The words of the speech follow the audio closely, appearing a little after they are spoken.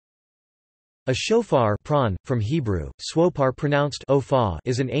A shofar from Hebrew, swopar pronounced ophah,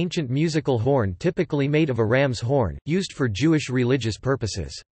 is an ancient musical horn typically made of a ram's horn, used for Jewish religious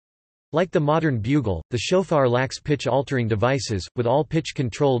purposes. Like the modern bugle, the shofar lacks pitch-altering devices, with all pitch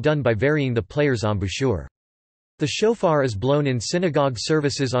control done by varying the player's embouchure. The shofar is blown in synagogue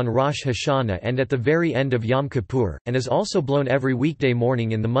services on Rosh Hashanah and at the very end of Yom Kippur, and is also blown every weekday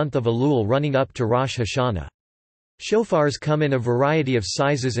morning in the month of Elul running up to Rosh Hashanah. Shofars come in a variety of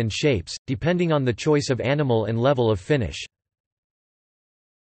sizes and shapes, depending on the choice of animal and level of finish.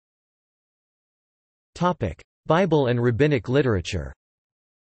 Bible and rabbinic literature.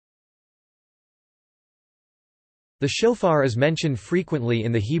 The shofar is mentioned frequently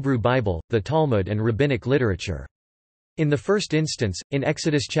in the Hebrew Bible, the Talmud and rabbinic literature. In the first instance, in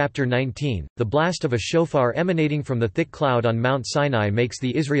Exodus chapter 19, the blast of a shofar emanating from the thick cloud on Mount Sinai makes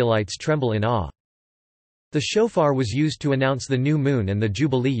the Israelites tremble in awe. The shofar was used to announce the new moon and the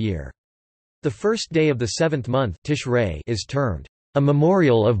Jubilee year. The first day of the seventh month Tishrei is termed a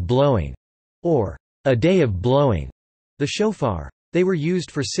memorial of blowing, or a day of blowing, the shofar. They were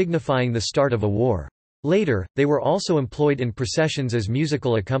used for signifying the start of a war. Later, they were also employed in processions as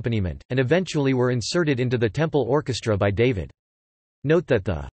musical accompaniment, and eventually were inserted into the temple orchestra by David. Note that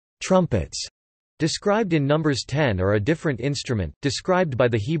the trumpets described in Numbers 10 are a different instrument, described by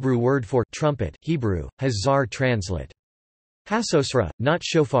the Hebrew word for trumpet, Hebrew, has-zar translate. Hasosra, not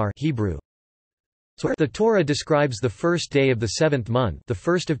shofar, Hebrew. The Torah describes the first day of the seventh month, the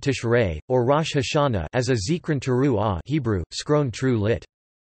first of Tishrei, or Rosh Hashanah, as a zikron teruah, Hebrew, skron tru lit.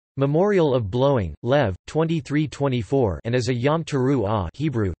 Memorial of blowing, Lev 23:24, and as a yom teruah,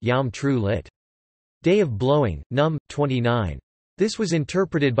 Hebrew, yom tru lit. Day of blowing, Num 29. This was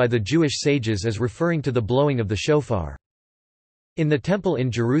interpreted by the Jewish sages as referring to the blowing of the shofar. In the temple in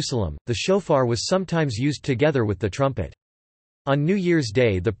Jerusalem, the shofar was sometimes used together with the trumpet. On New Year's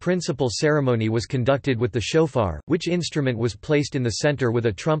Day the principal ceremony was conducted with the shofar, which instrument was placed in the center with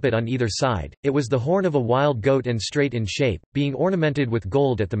a trumpet on either side. It was the horn of a wild goat and straight in shape, being ornamented with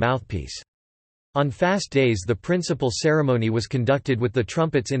gold at the mouthpiece. On fast days the principal ceremony was conducted with the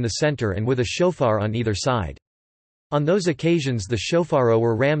trumpets in the center and with a shofar on either side. On those occasions the shofaro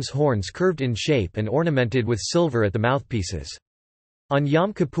were ram's horns curved in shape and ornamented with silver at the mouthpieces. On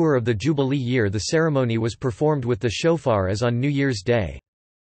Yom Kippur of the Jubilee year the ceremony was performed with the shofar as on New Year's Day.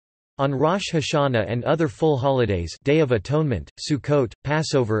 On Rosh Hashanah and other full holidays, Day of Atonement, Sukkot,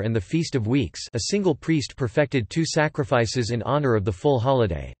 Passover and the Feast of Weeks, a single priest perfected 2 sacrifices in honor of the full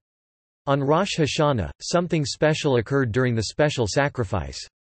holiday. On Rosh Hashanah, something special occurred during the special sacrifice.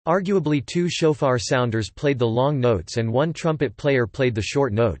 Arguably 2 shofar sounders played the long notes and 1 trumpet player played the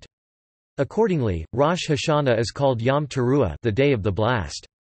short note. Accordingly, Rosh Hashanah is called Yom Teruah, the day of the blast.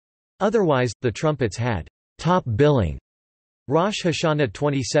 Otherwise, the trumpets had top billing. Rosh Hashanah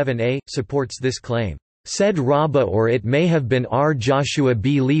 27a supports this claim. Said Rabbah, or it may have been R. Joshua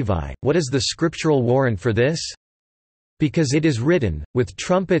B. Levi, what is the scriptural warrant for this? Because it is written, with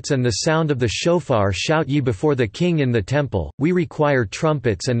trumpets and the sound of the shofar shout ye before the king in the temple, we require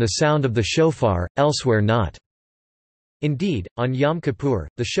trumpets and the sound of the shofar, elsewhere not. Indeed, on Yom Kippur,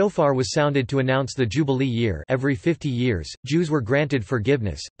 the shofar was sounded to announce the Jubilee year. Every 50 years, Jews were granted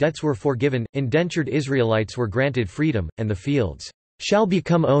forgiveness, debts were forgiven, indentured Israelites were granted freedom, and the fields shall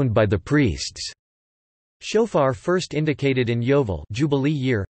become owned by the priests. Shofar first indicated in Yovel, Jubilee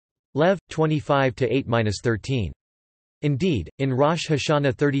year, Lev 25-8-13. Indeed, in Rosh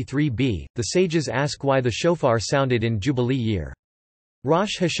Hashanah 33b, the sages ask why the shofar sounded in Jubilee year.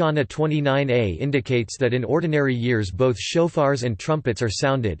 Rosh Hashanah 29a indicates that in ordinary years both shofars and trumpets are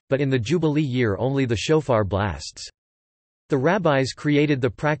sounded, but in the Jubilee year only the shofar blasts. The rabbis created the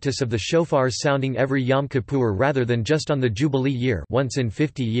practice of the shofars sounding every Yom Kippur rather than just on the Jubilee year, once in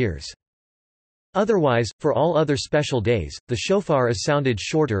 50 years. Otherwise, for all other special days, the shofar is sounded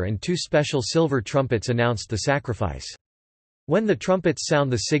shorter and 2 special silver trumpets announced the sacrifice. When the trumpets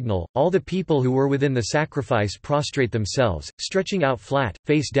sound the signal, all the people who were within the sacrifice prostrate themselves, stretching out flat,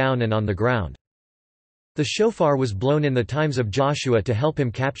 face down and on the ground. The shofar was blown in the times of Joshua to help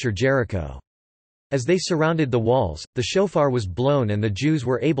him capture Jericho. As they surrounded the walls, the shofar was blown and the Jews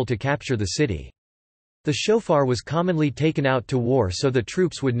were able to capture the city. The shofar was commonly taken out to war so the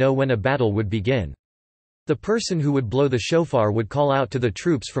troops would know when a battle would begin. The person who would blow the shofar would call out to the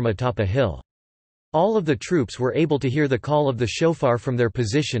troops from atop a hill. All of the troops were able to hear the call of the shofar from their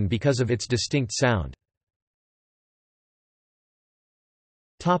position because of its distinct sound.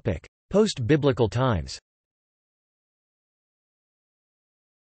 Post-biblical times.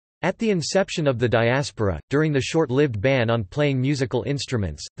 At the inception of the diaspora, during the short-lived ban on playing musical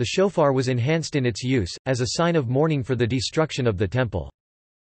instruments, the shofar was enhanced in its use, as a sign of mourning for the destruction of the temple.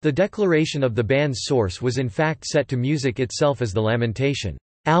 The declaration of the band's source was in fact set to music itself as the lamentation,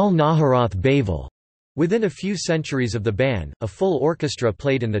 Al-Naharoth Bavel. Within a few centuries of the ban, a full orchestra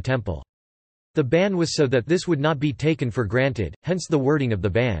played in the temple. The ban was so that this would not be taken for granted, hence the wording of the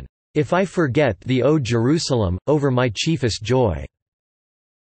ban, "If I forget thee, O Jerusalem, over my chiefest joy."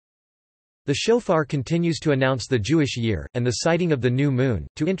 The shofar continues to announce the Jewish year, and the sighting of the new moon,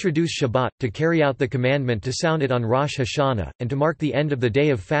 to introduce Shabbat, to carry out the commandment to sound it on Rosh Hashanah, and to mark the end of the day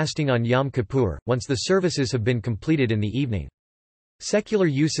of fasting on Yom Kippur, once the services have been completed in the evening. Secular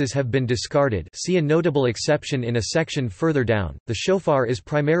uses have been discarded, see a notable exception in a section further down. The shofar is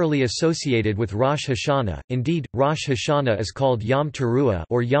primarily associated with Rosh Hashanah, indeed, Rosh Hashanah is called Yom Teruah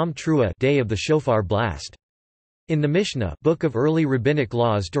or Yom Truah, day of the shofar blast. In the Mishnah, book of early rabbinic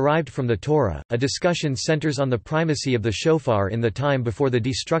laws derived from the Torah, a discussion centers on the primacy of the shofar in the time before the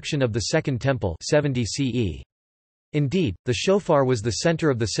destruction of the Second Temple 70 CE. Indeed, the shofar was the center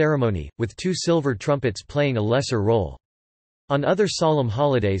of the ceremony, with two silver trumpets playing a lesser role. On other solemn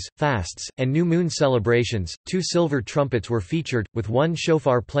holidays, fasts, and new moon celebrations, two silver trumpets were featured, with one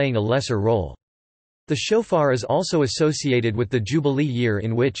shofar playing a lesser role. The shofar is also associated with the Jubilee year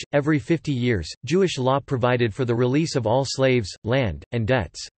in which, every 50 years, Jewish law provided for the release of all slaves, land, and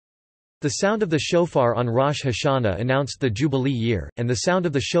debts. The sound of the shofar on Rosh Hashanah announced the Jubilee year, and the sound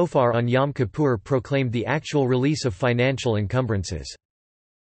of the shofar on Yom Kippur proclaimed the actual release of financial encumbrances.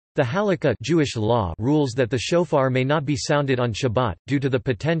 The Halakha Jewish law rules that the shofar may not be sounded on Shabbat, due to the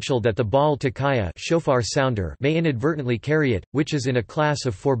potential that the Baal Tekaya shofar sounder may inadvertently carry it, which is in a class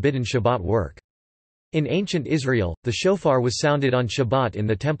of forbidden Shabbat work. In ancient Israel, the shofar was sounded on Shabbat in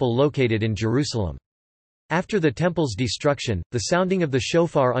the temple located in Jerusalem. After the temple's destruction, the sounding of the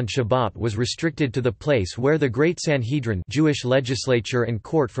shofar on Shabbat was restricted to the place where the Great Sanhedrin Jewish legislature and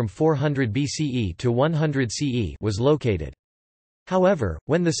court from 400 BCE to 100 CE was located. However,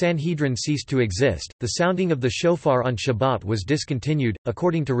 when the Sanhedrin ceased to exist, the sounding of the shofar on Shabbat was discontinued.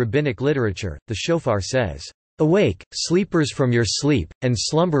 According to rabbinic literature, the shofar says, "Awake, sleepers from your sleep, and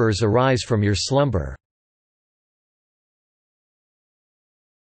slumberers arise from your slumber."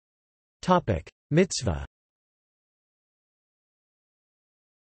 Mitzvah.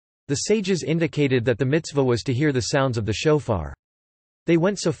 The sages indicated that the mitzvah was to hear the sounds of the shofar. They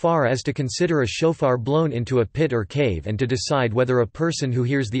went so far as to consider a shofar blown into a pit or cave and to decide whether a person who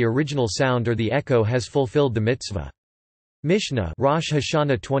hears the original sound or the echo has fulfilled the mitzvah. Mishnah Rosh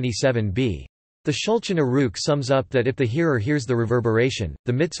Hashanah 27b. The Shulchan Aruch sums up that if the hearer hears the reverberation,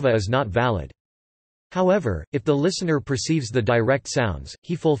 the mitzvah is not valid. However, if the listener perceives the direct sounds,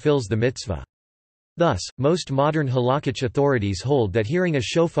 he fulfills the mitzvah. Thus, most modern halakhic authorities hold that hearing a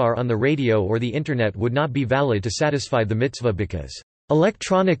shofar on the radio or the Internet would not be valid to satisfy the mitzvah because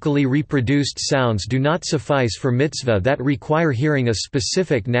electronically reproduced sounds do not suffice for mitzvah that require hearing a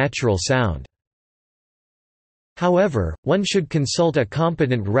specific natural sound. However, one should consult a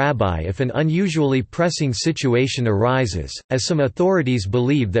competent rabbi if an unusually pressing situation arises, as some authorities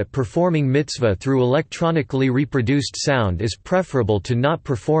believe that performing mitzvah through electronically reproduced sound is preferable to not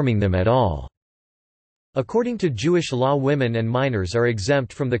performing them at all. According to Jewish law, women and minors are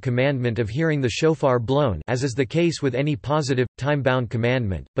exempt from the commandment of hearing the shofar blown, as is the case with any positive, time-bound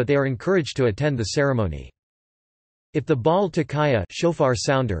commandment, but they are encouraged to attend the ceremony. If the Baal Tekaya shofar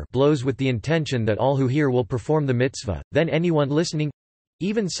sounder blows with the intention that all who hear will perform the mitzvah, then anyone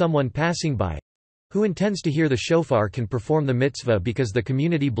listening—even someone passing by—who intends to hear the shofar can perform the mitzvah because the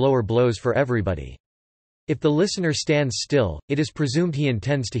community blower blows for everybody. If the listener stands still, it is presumed he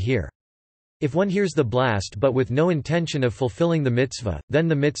intends to hear. If one hears the blast but with no intention of fulfilling the mitzvah, then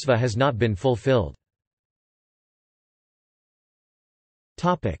the mitzvah has not been fulfilled.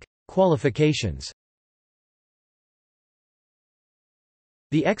 Qualifications.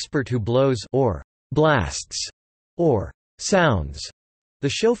 The expert who blows or blasts or sounds the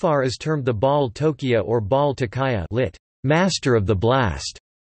shofar is termed the Baal Tokia or Baal Tekaya, lit. Master of the blast.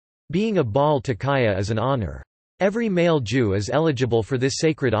 Being a Baal Tekaya is an honor. Every male Jew is eligible for this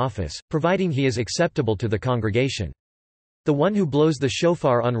sacred office, providing he is acceptable to the congregation. The one who blows the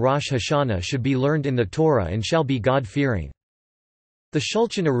shofar on Rosh Hashanah should be learned in the Torah and shall be God-fearing. The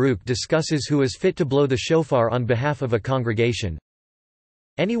Shulchan Aruch discusses who is fit to blow the shofar on behalf of a congregation.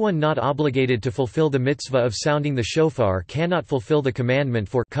 Anyone not obligated to fulfill the mitzvah of sounding the shofar cannot fulfill the commandment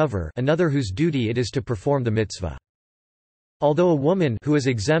for cover another whose duty it is to perform the mitzvah. Although a woman who is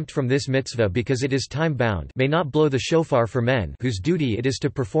exempt from this mitzvah because it is time-bound may not blow the shofar for men whose duty it is to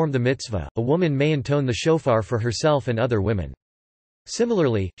perform the mitzvah, a woman may intone the shofar for herself and other women.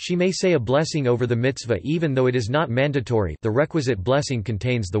 Similarly, she may say a blessing over the mitzvah even though it is not mandatory. The requisite blessing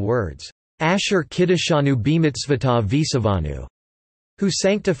contains the words, Asher Kiddishanu b'mitzvata visavanu. who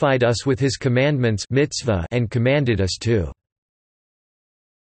sanctified us with his commandments mitzvah and commanded us to."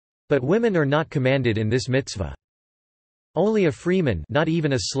 But women are not commanded in this mitzvah. Only a freeman, not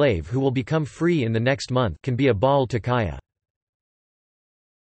even a slave who will become free in the next month, can be a Baal Takaya.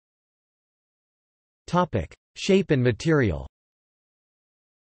 Topic: Shape and material.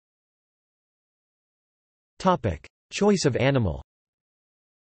 Topic: Choice of animal.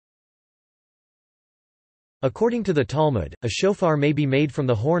 According to the Talmud, a shofar may be made from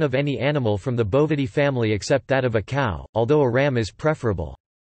the horn of any animal from the Bovidae family except that of a cow, although a ram is preferable.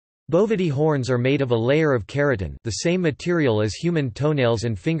 Bovidae horns are made of a layer of keratin, the same material as human toenails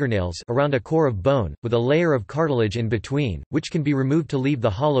and fingernails, around a core of bone, with a layer of cartilage in between, which can be removed to leave the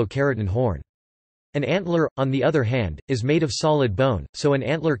hollow keratin horn. An antler, on the other hand, is made of solid bone, so an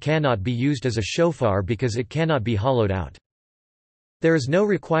antler cannot be used as a shofar because it cannot be hollowed out. There is no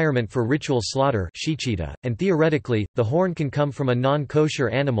requirement for ritual slaughter and theoretically, the horn can come from a non-kosher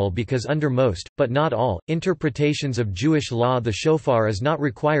animal because under most, but not all, interpretations of Jewish law the shofar is not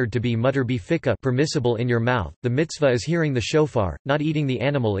required to be mutter b'fikah permissible in your mouth. The mitzvah is hearing the shofar, not eating the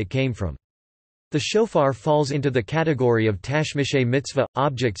animal it came from. The shofar falls into the category of tashmishay mitzvah,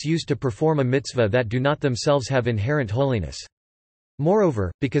 objects used to perform a mitzvah that do not themselves have inherent holiness.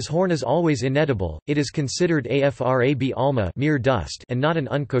 Moreover, because horn is always inedible, it is considered afrab alma mere dust and not an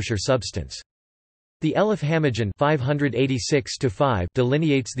unkosher substance. The Elif Hamajan 586-5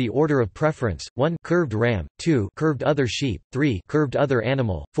 delineates the order of preference: 1 curved ram, 2 curved other sheep, 3 curved other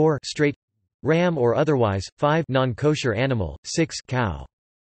animal, 4 straight ram or otherwise, 5 non-kosher animal, 6 cow.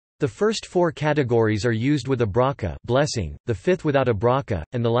 The first 4 categories are used with a bracha blessing, the 5th without a bracha,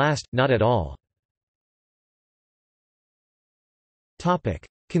 and the last, not at all.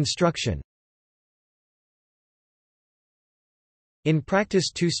 Construction. In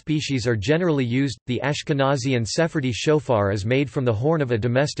practice 2 species are generally used, the Ashkenazi and Sephardi shofar is made from the horn of a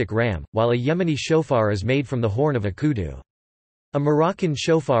domestic ram, while a Yemeni shofar is made from the horn of a kudu. A Moroccan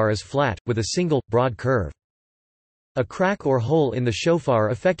shofar is flat, with a single, broad curve. A crack or hole in the shofar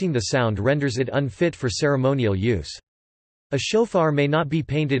affecting the sound renders it unfit for ceremonial use. A shofar may not be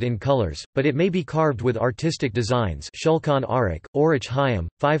painted in colors, but it may be carved with artistic designs. Shulchan Aruch, Orach Chaim,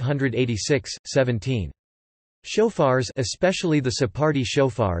 586-17. Shofars, especially the Sephardi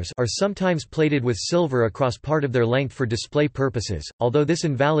shofars, are sometimes plated with silver across part of their length for display purposes, although this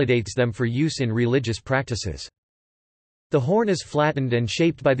invalidates them for use in religious practices. The horn is flattened and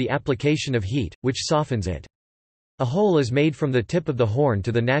shaped by the application of heat, which softens it. A hole is made from the tip of the horn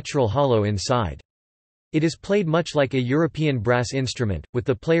to the natural hollow inside. It is played much like a European brass instrument, with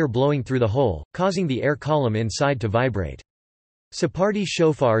the player blowing through the hole, causing the air column inside to vibrate. Sephardi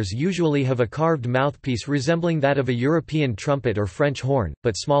shofars usually have a carved mouthpiece resembling that of a European trumpet or French horn,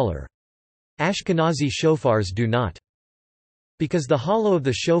 but smaller. Ashkenazi shofars do not. Because the hollow of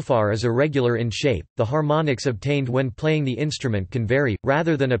the shofar is irregular in shape, the harmonics obtained when playing the instrument can vary.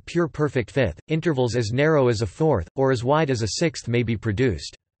 Rather than a pure perfect fifth, intervals as narrow as a fourth, or as wide as a sixth may be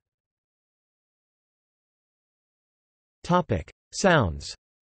produced. Sounds.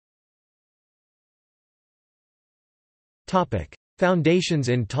 Foundations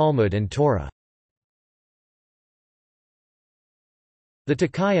in Talmud and Torah. The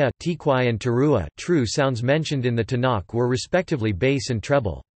Takaya and Teruah true sounds mentioned in the Tanakh were respectively bass and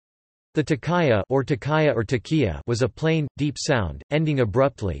treble. The Takaya or Takiya was a plain, deep sound, ending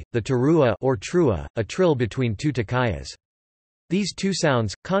abruptly, the Teruah or Trua, a trill between 2 Takayas. These 2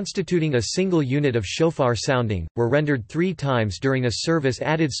 sounds, constituting a single unit of shofar sounding, were rendered 3 times during a service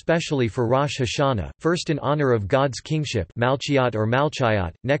added specially for Rosh Hashanah, first in honor of God's kingship Malchiot or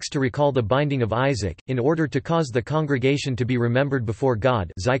Malchayot, next to recall the binding of Isaac, in order to cause the congregation to be remembered before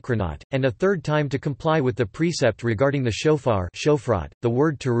God Zikronot, and a third time to comply with the precept regarding the shofar Shofrat. The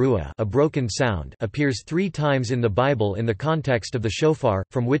word teruah, a broken sound, appears 3 times in the Bible in the context of the shofar,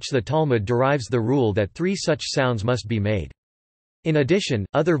 from which the Talmud derives the rule that 3 such sounds must be made. In addition,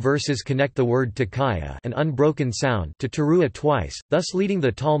 other verses connect the word takaya, an unbroken sound, to teruah twice, thus leading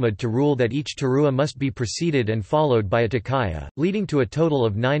the Talmud to rule that each teruah must be preceded and followed by a takaya, leading to a total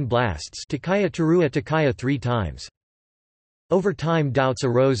of 9 blasts takaya takaya 3 times. Over time doubts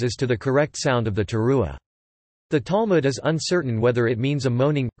arose as to the correct sound of the teruah. The Talmud is uncertain whether it means a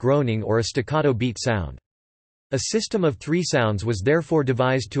moaning, groaning or a staccato beat sound. A system of 3 sounds was therefore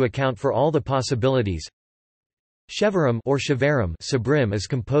devised to account for all the possibilities. Shevarim or Shevarim sabrim is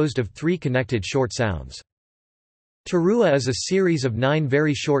composed of 3 connected short sounds. Teruah is a series of 9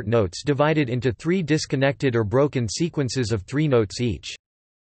 very short notes divided into 3 disconnected or broken sequences of 3 notes each.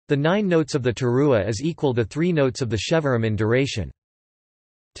 The 9 notes of the teruah is equal to 3 notes of the shevarim in duration.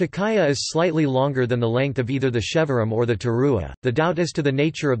 Tekiah is slightly longer than the length of either the Shevarim or the teruah. The doubt as to the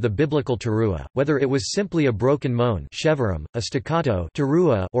nature of the biblical teruah, whether it was simply a broken moan Shevarim, a staccato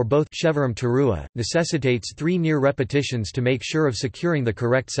teruah, or both Shevarim teruah, necessitates 3 near repetitions to make sure of securing the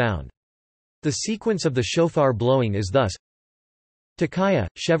correct sound. The sequence of the shofar blowing is thus: Tekiah,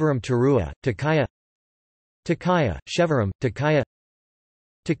 Shevarim teruah, Tekiah, Tekiah, Shevarim, Tekiah,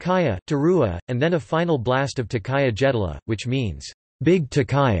 Tekiah, teruah, and then a final blast of Tekiah Jedlah, which means Big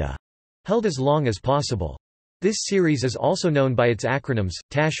Tekiah, held as long as possible. This series is also known by its acronyms,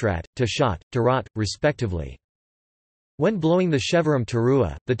 Tashrat, Tashat, Tarat, respectively. When blowing the Shevarim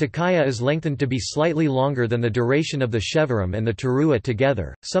teruah, the Tekiah is lengthened to be slightly longer than the duration of the Shevarim and the teruah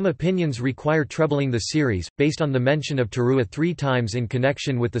together. Some opinions require trebling the series, based on the mention of teruah 3 times in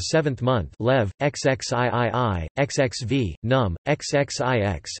connection with the 7th month Lev, XXIII, XXV, Num,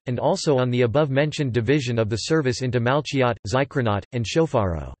 XXIX, and also on the above-mentioned division of the service into Malchiot, Zikronot, and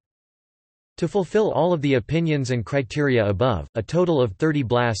Shofaro. To fulfill all of the opinions and criteria above, a total of 30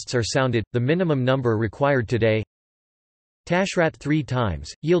 blasts are sounded, the minimum number required today. Tashrat 3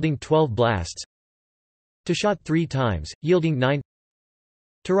 times, yielding 12 blasts. Tashat 3 times, yielding 9.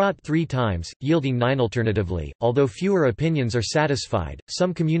 Tarat 3 times, yielding 9. Alternatively, although fewer opinions are satisfied,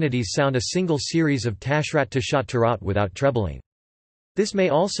 some communities sound a single series of Tashrat Tashat Tarat without trebling. This may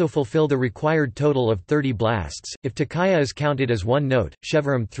also fulfill the required total of 30 blasts, if Tekiah is counted as one note,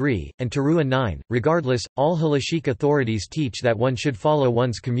 Shevarim 3, and Teruah 9. Regardless, all halachic authorities teach that one should follow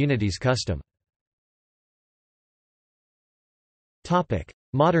one's community's custom.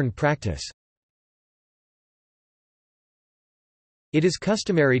 Modern practice. It is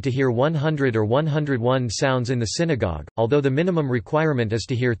customary to hear 100 or 101 sounds in the synagogue, although the minimum requirement is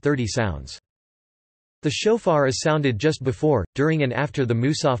to hear 30 sounds. The shofar is sounded just before, during and after the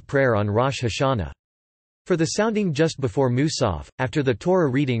Musaf prayer on Rosh Hashanah. For the sounding just before Musaf, after the Torah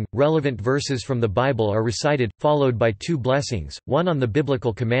reading, relevant verses from the Bible are recited, followed by 2 blessings, one on the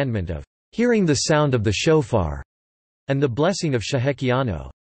biblical commandment of hearing the sound of the shofar, and the blessing of Shehekiano.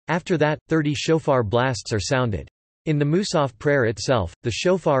 After that, 30 shofar blasts are sounded. In the Musaf prayer itself, the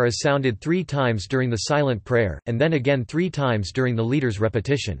shofar is sounded 3 times during the silent prayer, and then again 3 times during the leader's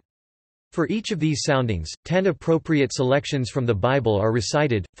repetition. For each of these soundings, 10 appropriate selections from the Bible are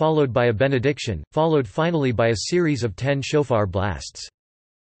recited, followed by a benediction, followed finally by a series of 10 shofar blasts.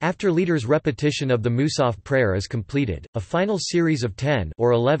 After leader's repetition of the Musaf prayer is completed, a final series of 10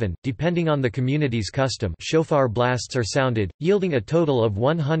 or 11, depending on the community's custom, shofar blasts are sounded, yielding a total of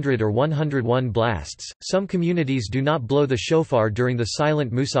 100 or 101 blasts. Some communities do not blow the shofar during the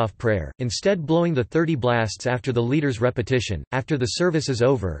silent Musaf prayer, instead blowing the 30 blasts after the leader's repetition. After the service is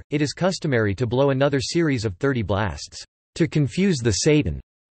over, it is customary to blow another series of 30 blasts, to confuse the Satan.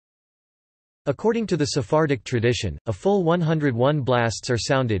 According to the Sephardic tradition, a full 101 blasts are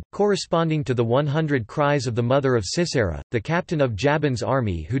sounded, corresponding to the 100 cries of the mother of Sisera, the captain of Jabin's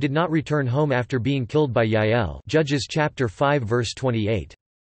army who did not return home after being killed by Yael. Judges chapter 5 verse 28.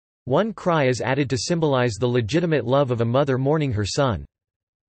 One cry is added to symbolize the legitimate love of a mother mourning her son.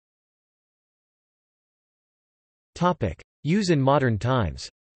 Use in modern times.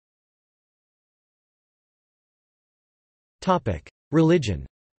 Religion.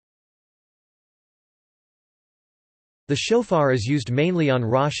 The shofar is used mainly on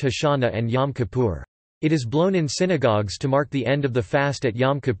Rosh Hashanah and Yom Kippur. It is blown in synagogues to mark the end of the fast at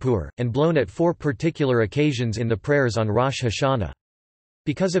Yom Kippur, and blown at 4 particular occasions in the prayers on Rosh Hashanah.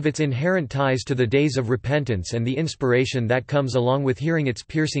 Because of its inherent ties to the days of repentance and the inspiration that comes along with hearing its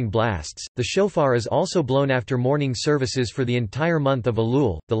piercing blasts, the shofar is also blown after morning services for the entire month of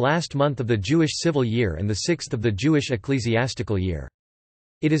Elul, the last month of the Jewish civil year and the 6th of the Jewish ecclesiastical year.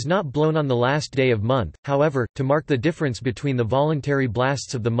 It is not blown on the last day of month, however, to mark the difference between the voluntary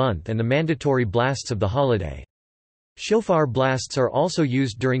blasts of the month and the mandatory blasts of the holiday. Shofar blasts are also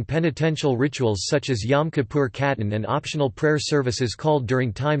used during penitential rituals such as Yom Kippur Katan and optional prayer services called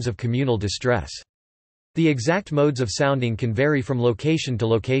during times of communal distress. The exact modes of sounding can vary from location to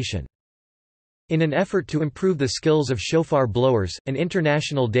location. In an effort to improve the skills of shofar blowers, an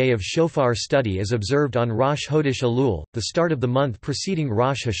International Day of Shofar Study is observed on Rosh Chodesh Elul, the start of the month preceding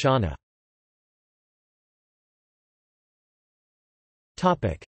Rosh Hashanah.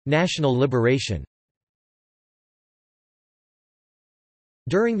 National liberation.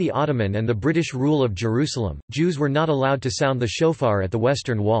 During the Ottoman and the British rule of Jerusalem, Jews were not allowed to sound the shofar at the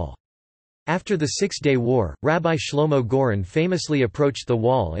Western Wall. After the Six-Day War, Rabbi Shlomo Goren famously approached the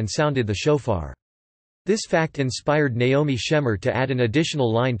wall and sounded the shofar. This fact inspired Naomi Shemer to add an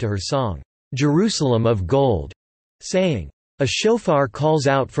additional line to her song, "Jerusalem of Gold," saying, "A shofar calls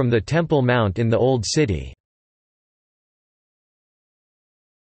out from the Temple Mount in the Old City."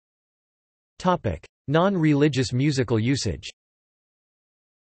 Non-religious musical usage.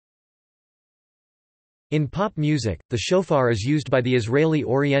 In pop music, the shofar is used by the Israeli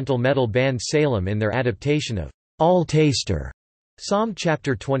Oriental metal band Salem in their adaptation of All Taster, Psalm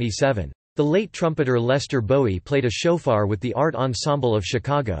chapter 27. The late trumpeter Lester Bowie played a shofar with the Art Ensemble of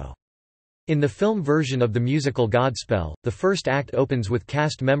Chicago. In the film version of the musical Godspell, the first act opens with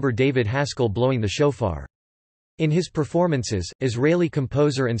cast member David Haskell blowing the shofar. In his performances, Israeli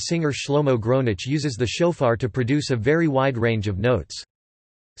composer and singer Shlomo Gronich uses the shofar to produce a very wide range of notes.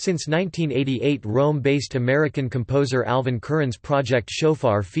 Since 1988, Rome-based American composer Alvin Curran's project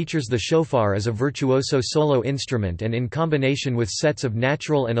Shofar features the shofar as a virtuoso solo instrument and in combination with sets of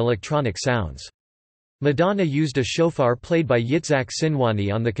natural and electronic sounds. Madonna used a shofar played by Yitzhak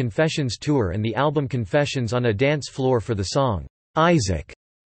Sinwani on the Confessions tour and the album Confessions on a Dance Floor for the song, Isaac,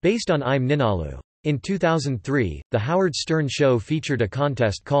 based on Im Ninalu. In 2003, The Howard Stern Show featured a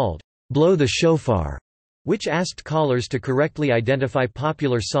contest called, Blow the Shofar, which asked callers to correctly identify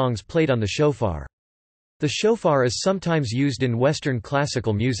popular songs played on the shofar. The shofar is sometimes used in Western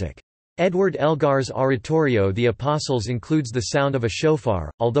classical music. Edward Elgar's oratorio The Apostles includes the sound of a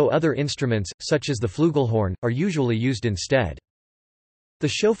shofar, although other instruments, such as the flugelhorn, are usually used instead. The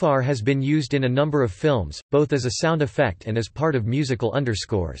shofar has been used in a number of films, both as a sound effect and as part of musical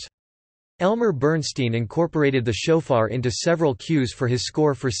underscores. Elmer Bernstein incorporated the shofar into several cues for his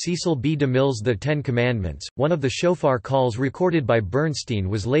score for Cecil B. DeMille's The Ten Commandments. One of the shofar calls recorded by Bernstein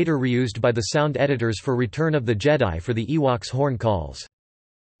was later reused by the sound editors for Return of the Jedi for the Ewoks' horn calls.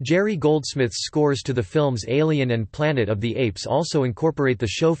 Jerry Goldsmith's scores to the films Alien and Planet of the Apes also incorporate the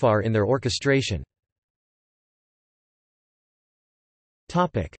shofar in their orchestration.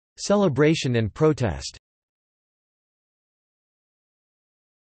 Celebration and protest.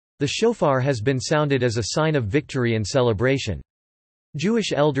 The shofar has been sounded as a sign of victory and celebration.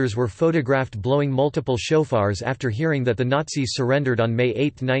 Jewish elders were photographed blowing multiple shofars after hearing that the Nazis surrendered on May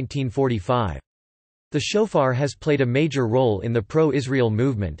 8, 1945. The shofar has played a major role in the pro-Israel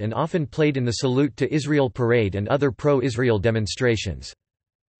movement and often played in the Salute to Israel parade and other pro-Israel demonstrations.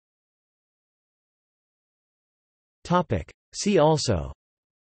 See also: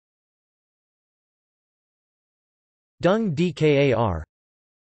 Dung Dkar,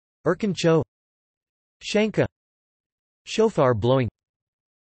 Erkancho, Shanka, shofar blowing.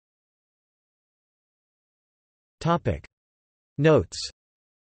 Notes.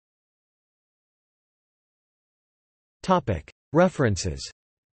 References.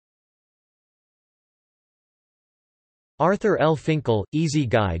 Arthur L. Finkel, Easy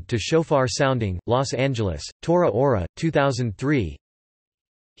Guide to Shofar Sounding, Los Angeles, Torah Ora, 2003.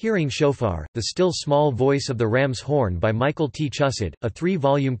 Hearing Shofar, The Still Small Voice of the Ram's Horn by Michael T. Chusid, a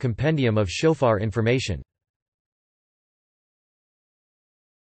 3-volume compendium of shofar information.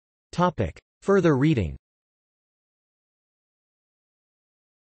 Further reading.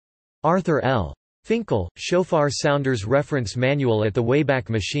 Arthur L. Finkel, Shofar Sounders Reference Manual at the Wayback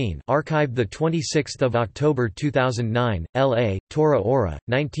Machine, archived 26 October 2009, L.A., Torah Ora,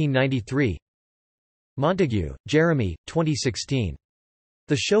 1993. Montague, Jeremy, 2016.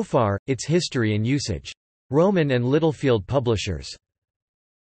 The Shofar, Its History and Usage. Rowman and Littlefield Publishers.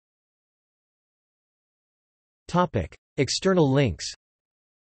 External links.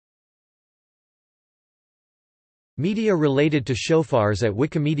 Media related to shofars at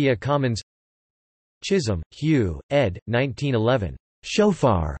Wikimedia Commons. Chisholm, Hugh, ed. 1911.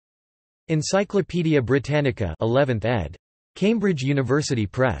 Shofar. Encyclopædia Britannica 11th ed. Cambridge University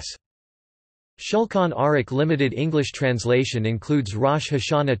Press. Shulchan Aruch Limited English translation includes Rosh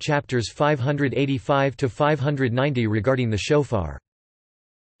Hashanah chapters 585 to 590 regarding the shofar.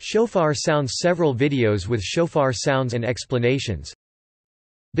 Shofar Sounds, several videos with shofar sounds and explanations.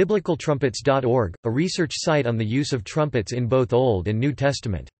 Biblicaltrumpets.org, a research site on the use of trumpets in both Old and New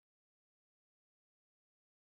Testament.